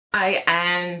Hi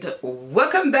and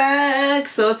welcome back.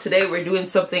 So today we're doing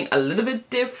something a little bit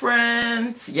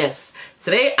different. Yes,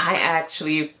 today I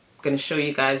actually gonna show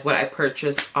you guys what I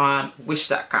purchased on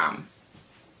wish.com.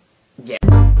 Yeah.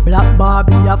 Black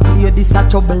Barbie a play this a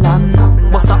trouble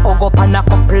and bust a hug up and a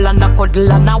couple and a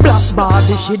cuddle and a Black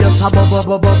Barbie she does a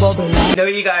bubble. I know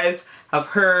you guys have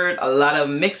heard a lot of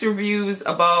mixed reviews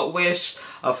about Wish.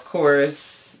 Of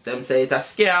course, them say it's a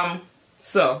scam.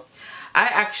 So I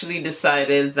actually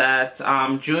decided that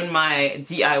during my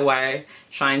DIY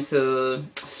trying to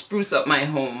spruce up my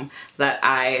home that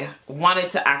I wanted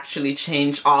to actually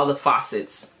change all the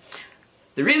faucets.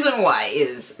 The reason why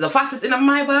is the faucets in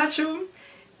my bathroom,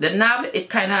 the knob, it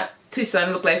kind of twists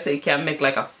and look like so you can make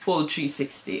like a full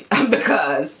 360.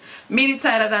 Because me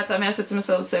tired of that time I said to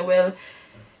myself, say, well,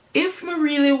 if I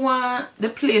really want the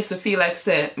place to feel like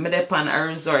say me dey on a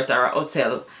resort or a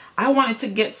hotel, I wanted to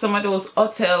get some of those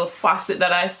hotel faucets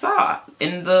that I saw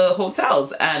in the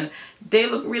hotels and they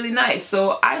look really nice.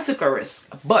 So I took a risk.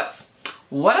 But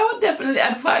what I would definitely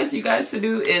advise you guys to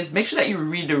do is make sure that you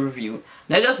read the review.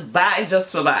 Not just buy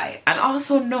just for buy. And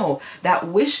also know that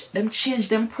Wish them change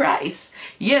them price.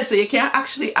 Yeah, so you can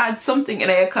actually add something in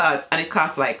your cart and it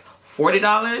costs like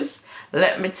 $40.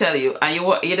 Let me tell you. And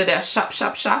you're there shop.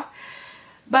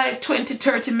 By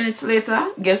 20-30 minutes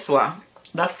later, guess what?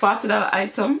 That $40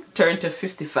 item turned to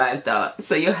 $55.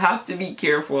 So you have to be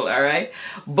careful, alright?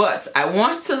 But I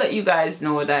want to let you guys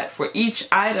know that for each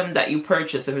item that you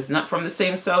purchase, if it's not from the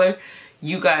same seller,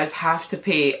 you guys have to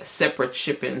pay separate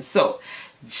shipping. So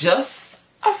just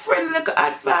a friendly little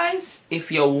advice, if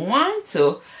you want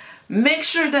to, make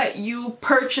sure that you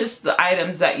purchase the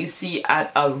items that you see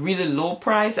at a really low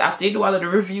price. After you do all of the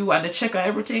review and the check and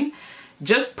everything,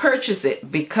 just purchase it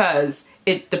because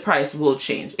the price will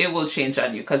change. It will change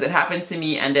on you because it happened to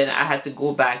me and then I had to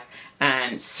go back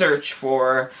and search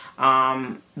for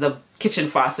the kitchen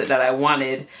faucet that I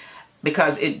wanted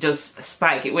because it just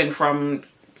spiked. It went from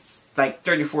like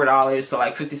 $34 to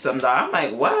like 50 some dollars. I'm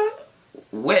like, what?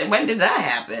 When did that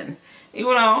happen?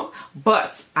 You know?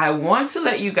 But I want to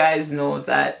let you guys know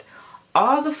that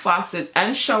all the faucets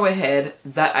and shower head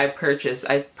that I purchased,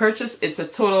 it's a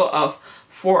total of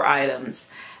 4 items.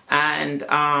 And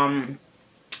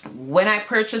when I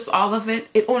purchased all of it,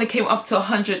 it only came up to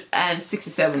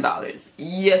 $167.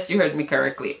 Yes, you heard me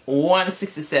correctly.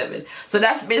 $167. So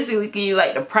that's basically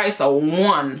like the price of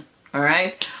one.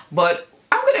 Alright? But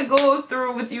I'm going to go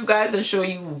through with you guys and show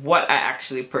you what I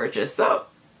actually purchased. So,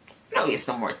 no waste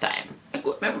no more time. I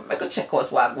go check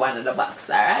out what I got in the box.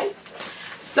 Alright?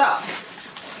 So,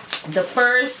 the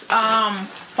first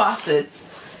faucet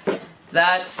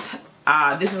that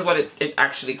this is what it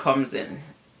actually comes in.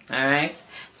 Alright,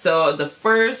 so the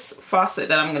first faucet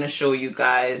that I'm going to show you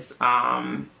guys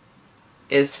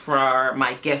is for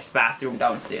my guest bathroom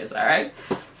downstairs. Alright,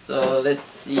 so let's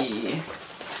see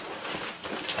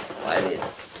what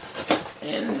it's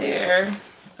in there.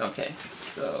 Okay,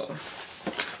 so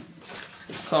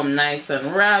it comes nice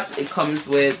and wrapped. It comes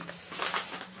with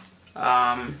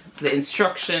the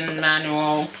instruction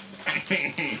manual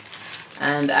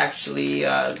and actually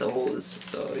the hose,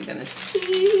 so you're gonna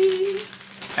see.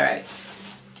 All right,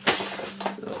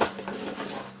 so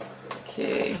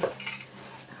okay,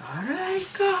 all right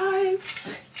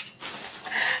guys,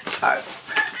 all right.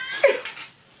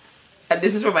 And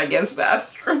this is for my guest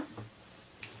bathroom.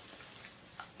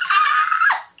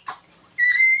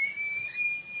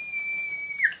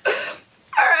 All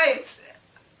right,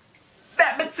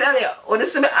 let me tell you,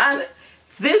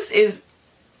 this is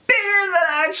bigger than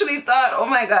I actually thought. Oh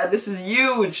my god, this is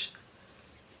huge.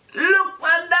 Look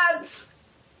at that.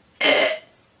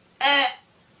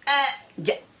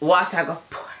 Yeah, water go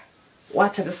pour.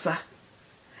 Water just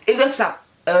it just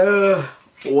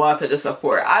water just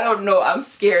pour. I don't know, I'm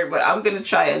scared, but I'm gonna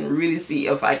try and really see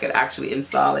if I could actually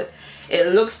install it.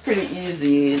 It looks pretty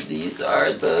easy. These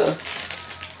are the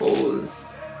hose.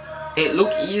 It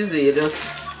look easy. Just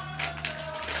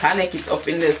connect it up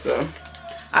in this.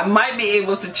 I might be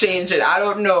able to change it. I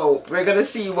don't know. We're gonna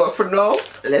see. But for now,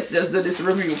 let's just do this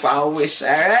review for our Wish.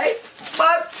 Alright?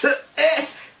 But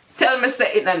tell me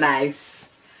say it nice.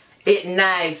 It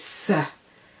nice.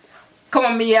 Come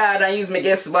on me yard and use my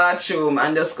guest bathroom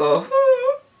and just go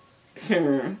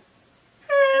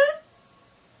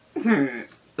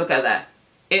Look at that.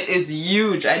 It is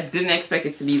huge. I didn't expect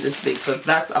it to be this big, so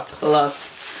that's a plus.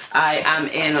 I am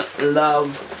in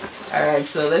love. Alright,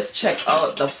 so let's check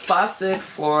out the faucet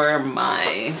for the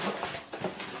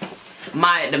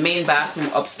main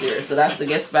bathroom upstairs. So that's the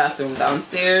guest bathroom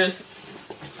downstairs.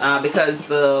 Because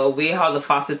the way how the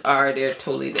faucets are, they're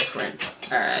totally different.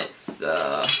 Alright,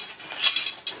 so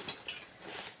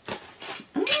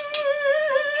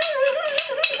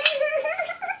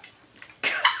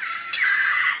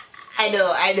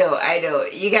I know.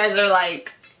 You guys are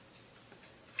like,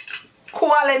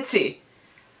 quality.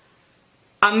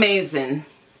 Amazing.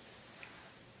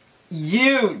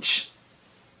 Huge.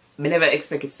 I never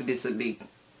expect it to be so big.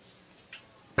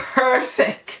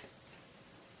 Perfect.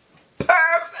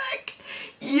 Perfect.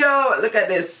 Yo, look at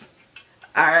this.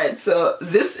 Alright, so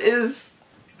this is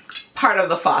part of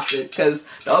the faucet because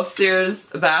the upstairs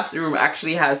bathroom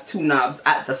actually has 2 knobs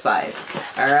at the side.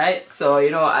 Alright, so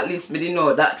you know, at least we didn't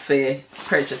know that for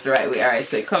purchase the right way. Alright,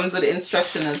 so it comes with the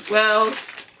instruction as well.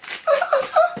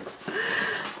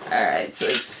 Alright, so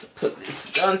let's put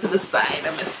this down to the side.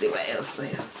 Let me see what else.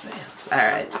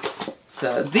 Alright,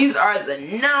 so these are the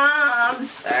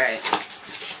knobs. Alright,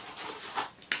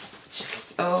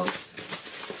 check it out.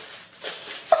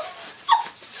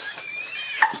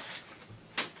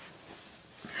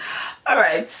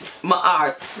 Alright, my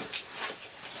art.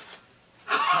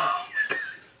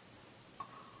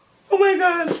 Oh my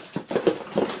god.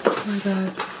 Oh my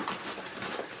god.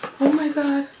 Oh my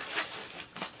god.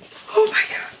 Oh my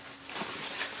god.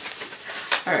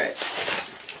 Alright.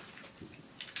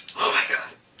 Oh my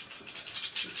god.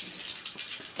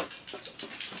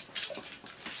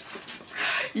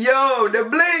 Yo, the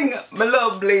bling. I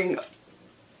love bling. I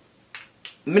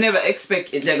never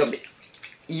expect it to be.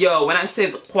 Yo, when I say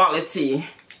the quality,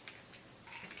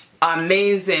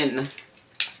 amazing.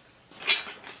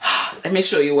 Let me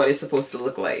show you what it's supposed to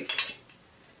look like.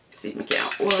 See if we can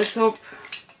hold it up.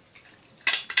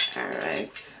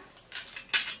 Alright.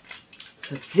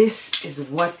 So this is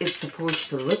what it's supposed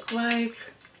to look like.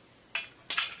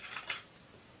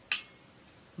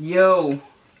 Yo.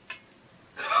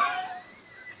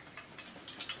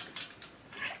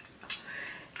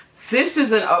 This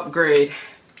is an upgrade.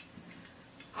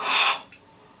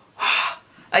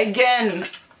 Again,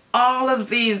 all of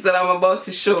these that I'm about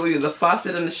to show you, the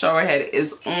faucet and the shower head,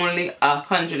 is only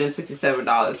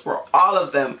 $167 for all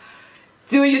of them.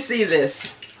 Do you see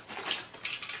this?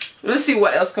 Let's see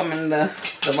what else comes in the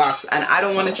box. And I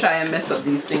don't want to try and mess up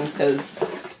these things because I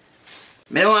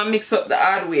don't want to mix up the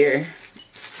hardware.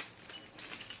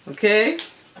 Okay?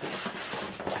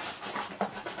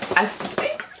 I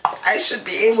think I should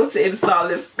be able to install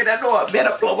this. But I don't know what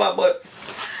better plumber, but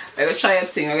I'm gonna try a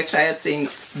thing.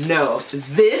 No,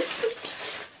 this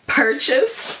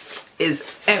purchase is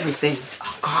everything.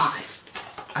 Oh god.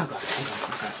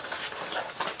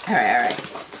 Alright.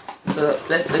 So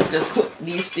let's just put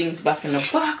these things back in the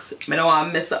box. I don't want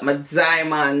to mess up my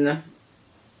diamond.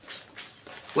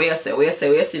 What you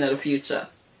see in the future?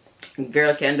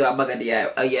 Girl can do a bag of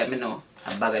DIY. Oh yeah, me know.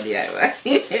 A bag of DIY.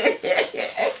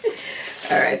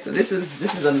 Alright, so this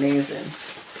is amazing.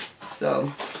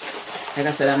 So like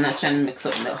I said, I'm not trying to mix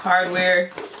up the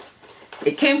hardware.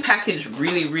 It came packaged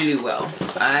really well.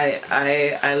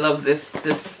 I love this.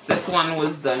 This one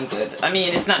was done good. I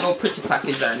mean, it's not no pretty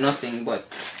package or nothing, but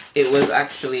it was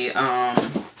actually and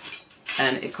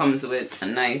it comes with a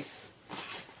nice,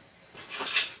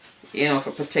 you know,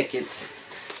 for protect it.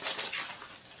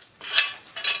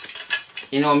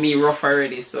 You know me rough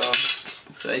already, so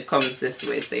it comes this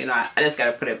way. So you know, I just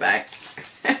gotta put it back.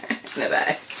 The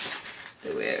back.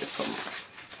 The way it comes.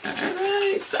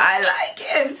 Alright, so I like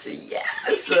it.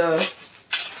 Yes.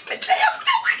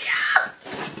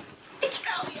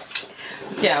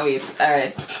 Can't wait.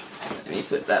 Alright. Let me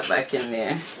put that back in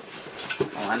there.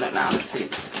 Oh, I don't know how to see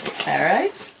it.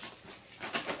 Alright. So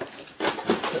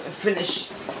finish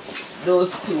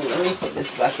those two. Let me put this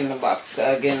back in the box.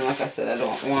 Again, like I said, I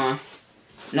don't want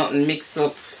nothing mixed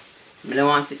up. I don't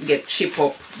want it to get chipped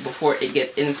up before it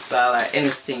get installed or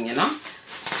anything, you know.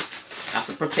 I have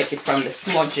to protect it from the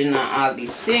smudging and all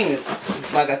these things,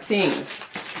 bag of things.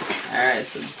 Alright,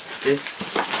 so this.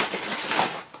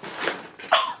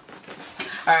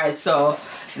 Alright, so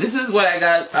this is what I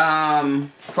got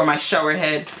for my shower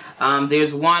head.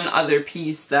 There's one other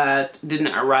piece that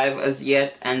didn't arrive as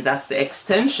yet, and that's the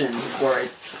extension for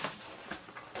it.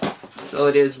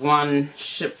 So there's one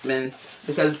shipment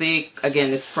because they,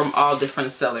 again, it's from all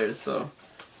different sellers, so.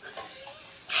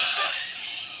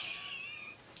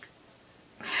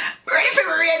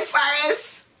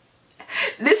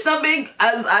 This not big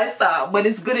as I thought, but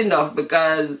it's good enough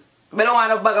because I don't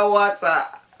want a bag of water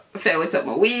fill with up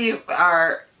my weave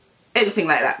or anything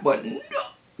like that. But no,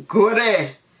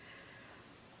 goody.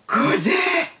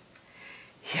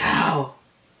 Yo,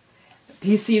 do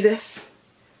you see this?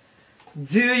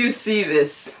 Do you see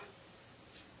this?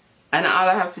 And all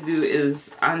I have to do is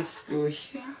unscrew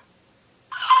here.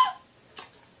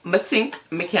 I think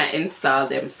I can install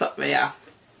them something, yeah.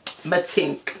 I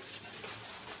think.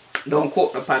 Don't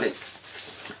quote me on it.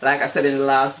 like I said in the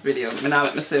last video, I'm not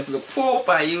let myself look poor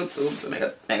on YouTube, so I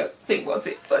gotta think about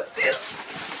it. But this,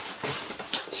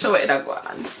 show it that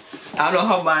one. I don't know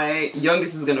how my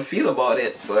youngest is gonna feel about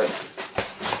it, but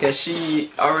because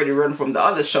she already run from the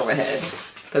other shower head,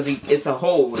 because it's a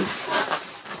hose.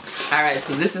 All right,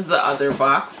 so this is the other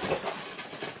box.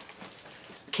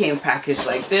 Came packaged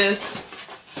like this.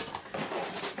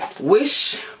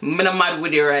 Wish, I'm not mad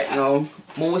with you right now.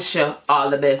 I wish you all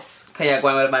the best. Cause you're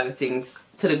going with a bag of things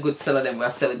to the good seller, them we're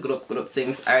selling good up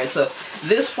things. Alright, so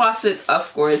this faucet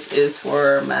of course is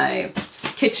for my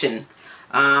kitchen.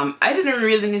 I didn't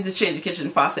really need to change the kitchen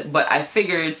faucet, but I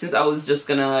figured since I was just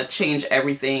gonna change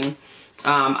everything,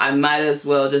 I might as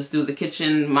well just do the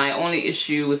kitchen. My only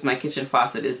issue with my kitchen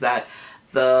faucet is that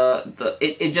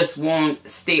it just won't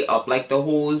stay up. Like the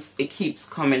hose, it keeps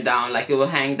coming down, like it will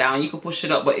hang down. You can push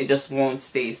it up, but it just won't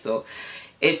stay. So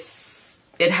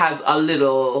it has a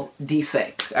little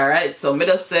defect. All right, so me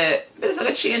just say I'm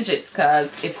gonna change it,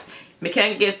 because if me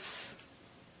can't get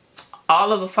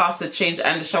all of the faucet changed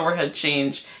and the shower head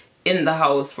changed in the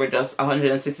house for just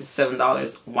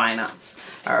 $167, why not?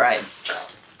 All right, so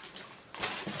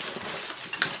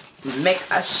make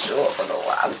a show for the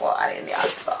one boy in your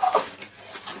stuff.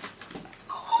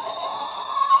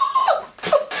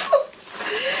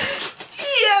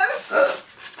 Yes.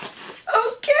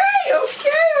 Okay.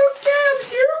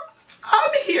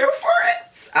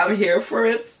 I'm here for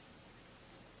it.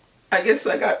 I guess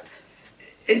I got.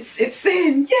 It's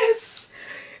saying yes.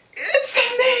 It's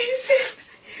amazing.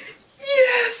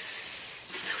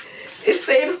 Yes. It's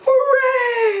saying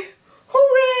hooray,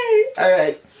 hooray. All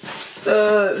right.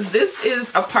 So this is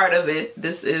a part of it.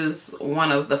 This is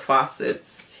one of the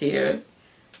faucets here.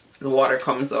 The water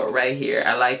comes out right here.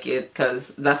 I like it because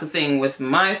that's the thing with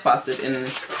my faucet in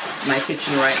my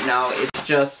kitchen right now. It's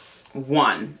just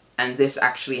one, and this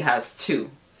actually has two.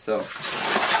 So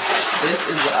this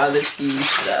is the other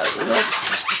piece that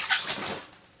looks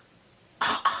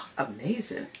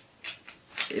amazing.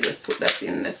 So let's put that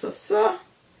in there. So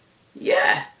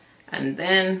yeah, and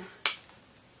then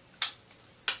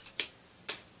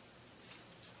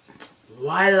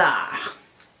voila,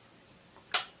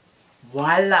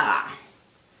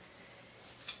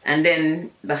 and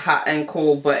then the hot and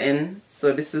cold button.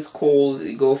 So this is cold,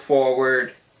 you go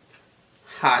forward,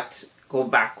 hot, go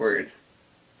backward,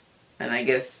 and I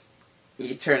guess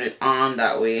you turn it on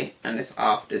that way and it's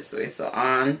off this way. So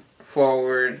on,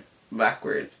 forward,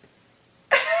 backward.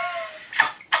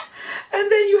 And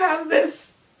then you have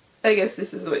this, I guess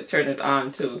this is what turn it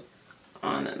on to,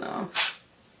 on and off.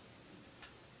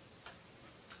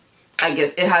 I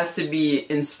guess it has to be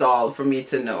installed for me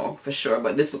to know for sure,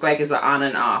 but this looks like it's an on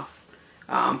and off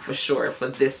for sure for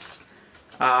this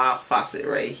faucet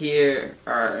right here,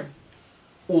 or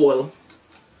hole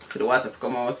for the water to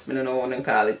come out. I don't know what to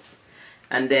call it.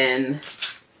 And then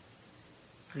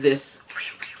this,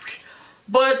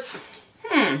 but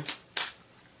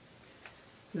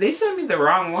they sent me the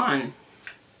wrong one.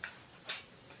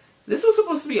 This was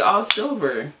supposed to be all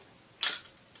silver.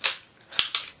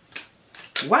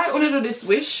 Why only do this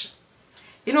wish?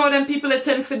 You know them people that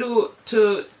tend to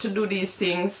do these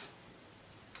things.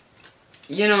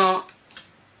 You know,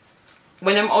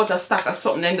 when them out of stock or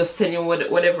something, then just send you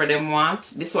whatever them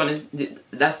want. This one is,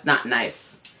 that's not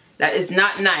nice. That is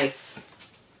not nice.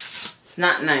 It's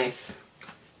not nice.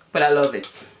 But I love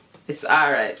it. It's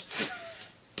alright.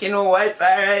 You know why it's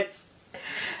alright?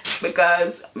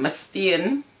 Because my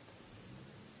stain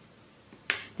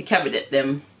the cabinet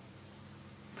them.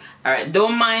 Alright,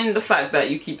 don't mind the fact that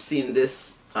you keep seeing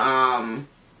this. I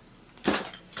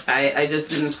just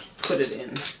didn't put it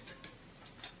in.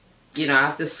 You know, I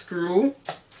have to screw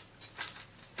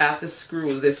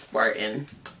this part in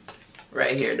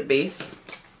right here, the base.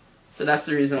 So that's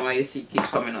the reason why you see it keep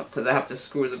coming up, because I have to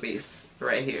screw the base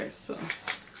right here. So,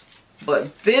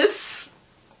 but this,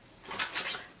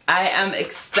 I am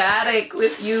ecstatic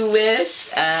with you,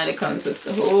 Wish, and it comes with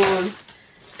the hose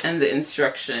and the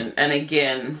instruction. And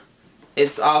again,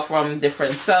 it's all from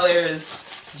different sellers.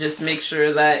 Just make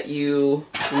sure that you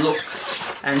look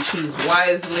and choose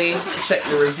wisely. Check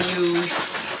the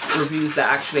reviews that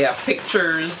actually have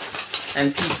pictures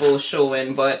and people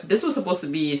showing. But this was supposed to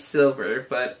be silver,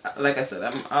 but like I said,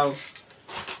 I'll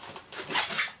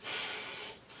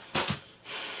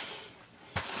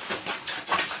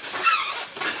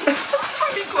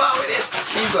go out with it.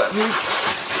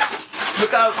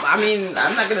 Because I mean,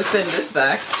 I'm not gonna send this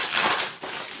back.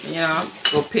 You know,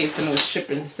 go pay for no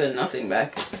shipping to send nothing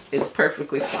back. It's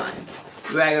perfectly fine.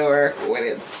 We're gonna work with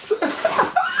it.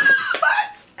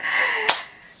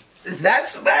 But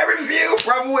that's my review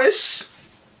from Wish.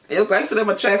 It look like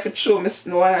somebody try to show me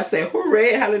snow and I say,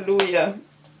 hooray, hallelujah.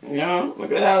 You know,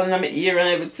 look at that in my ear and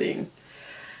everything.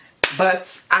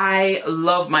 But I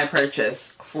love my purchase.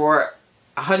 For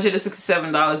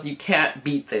 $167, you can't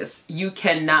beat this. You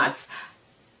cannot.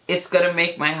 It's gonna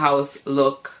make my house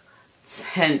look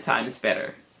 10 times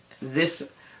better. This,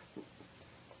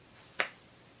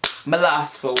 my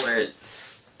last for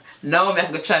words. Now I'm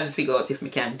gonna try to figure out if I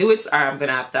can do it, or I'm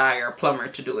gonna have to hire a plumber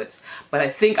to do it. But I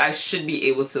think I should be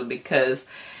able to, because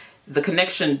the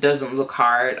connection doesn't look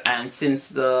hard, and since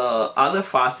the other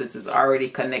faucet is already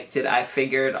connected, I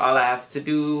figured all I have to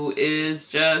do is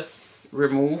just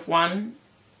remove one,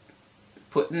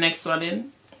 put the next one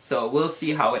in. So we'll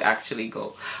see how it actually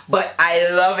go. But I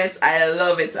love it, I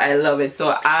love it, I love it.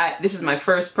 So this is my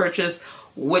first purchase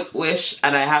with Wish,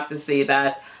 and I have to say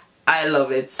that I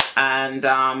love it. And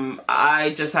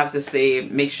I just have to say,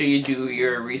 make sure you do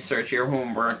your research, your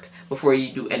homework before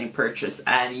you do any purchase,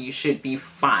 and you should be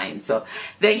fine. So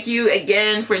thank you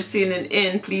again for tuning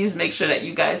in. Please make sure that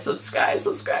you guys subscribe.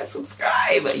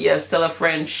 Yes, tell a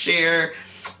friend, share,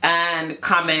 and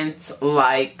comment,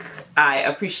 like. I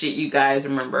appreciate you guys.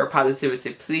 Remember,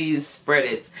 positivity, please spread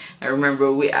it. And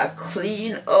remember, we are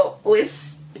clean up with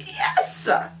space.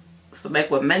 To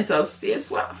make our mental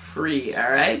space free,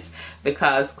 alright?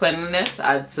 Because cleanliness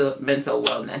adds to mental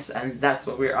wellness, and that's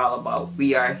what we're all about.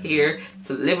 We are here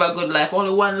to live a good life.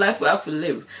 Only one life we have to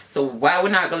live. So why we're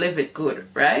not gonna live it good,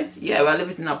 right? Yeah, we're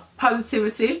living in a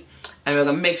positivity, and we're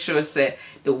gonna make sure, say,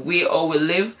 the way all we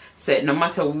live, say, no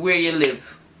matter where you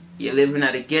live, you're living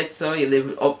at the ghetto, you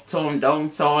live uptown,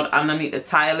 downtown, underneath the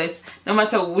toilets, no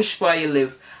matter which part you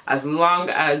live, as long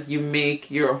as you make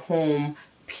your home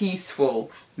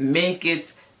peaceful, make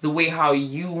it the way how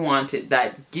you want it,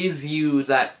 that give you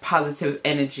that positive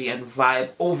energy and vibe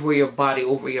over your body,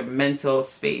 over your mental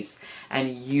space,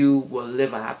 and you will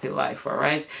live a happy life,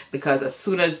 alright? Because as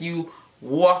soon as you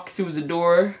walk through the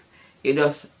door, you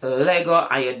just let go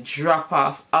and you drop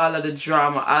off all of the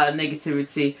drama, all the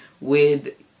negativity with,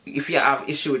 if you have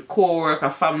issue with co-worker,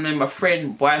 family member,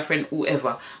 friend, boyfriend,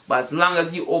 whoever. But as long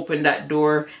as you open that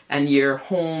door and your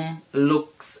home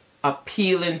looks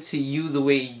appealing to you the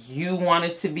way you want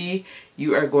it to be,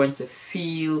 you are going to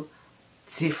feel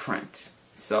different.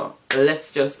 So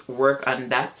let's just work on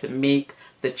that to make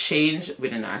the change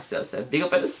within ourselves. So big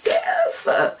up on yourself,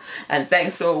 and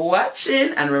thanks for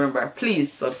watching, and remember,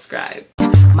 please subscribe.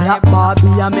 My Barbie,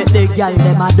 I make the girl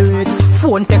them a do it.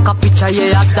 Phone take a picture,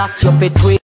 yeah, that you fit with.